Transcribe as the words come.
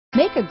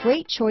Make a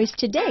great choice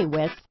today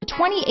with the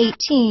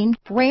 2018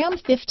 Ram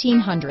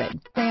 1500.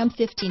 Ram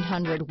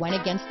 1500 went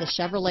against the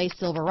Chevrolet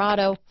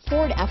Silverado,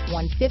 Ford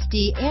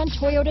F-150, and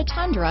Toyota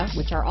Tundra,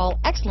 which are all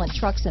excellent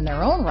trucks in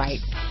their own right.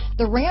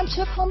 The Ram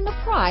took home the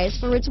prize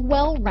for its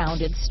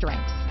well-rounded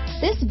strengths.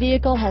 This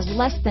vehicle has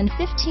less than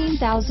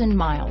 15,000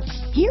 miles.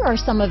 Here are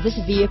some of this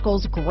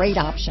vehicle's great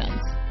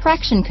options: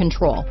 traction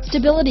control,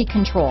 stability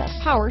control,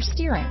 power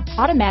steering,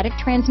 automatic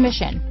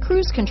transmission,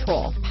 cruise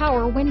control,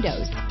 power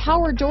windows,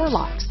 power door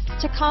locks,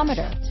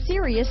 tachometer,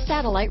 Sirius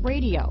satellite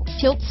radio,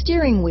 tilt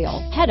steering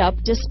wheel, head-up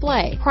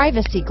display,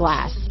 privacy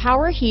glass,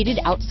 power heated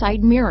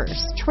outside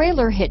mirrors,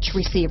 trailer hitch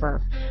receiver.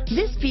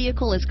 This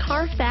vehicle is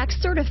Carfax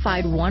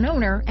certified one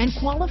owner and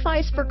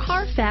qualifies for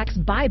Carfax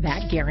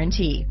buyback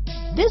guarantee.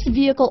 This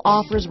vehicle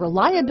offers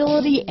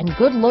reliability and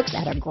good looks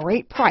at a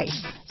great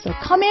price. So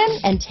come in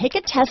and take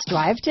a test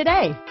drive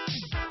today.